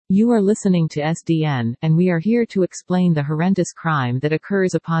You are listening to SDN, and we are here to explain the horrendous crime that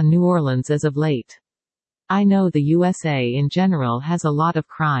occurs upon New Orleans as of late. I know the USA in general has a lot of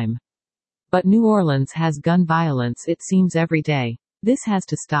crime. But New Orleans has gun violence, it seems, every day. This has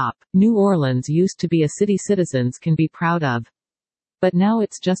to stop. New Orleans used to be a city citizens can be proud of. But now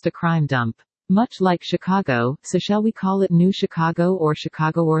it's just a crime dump. Much like Chicago, so shall we call it New Chicago or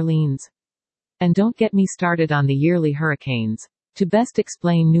Chicago Orleans? And don't get me started on the yearly hurricanes. To best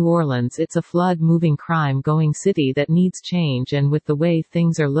explain New Orleans, it's a flood-moving crime-going city that needs change, and with the way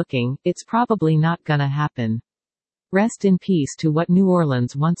things are looking, it's probably not gonna happen. Rest in peace to what New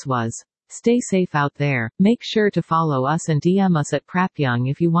Orleans once was. Stay safe out there. Make sure to follow us and DM us at Prapyoung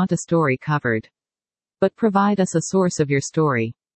if you want a story covered. But provide us a source of your story.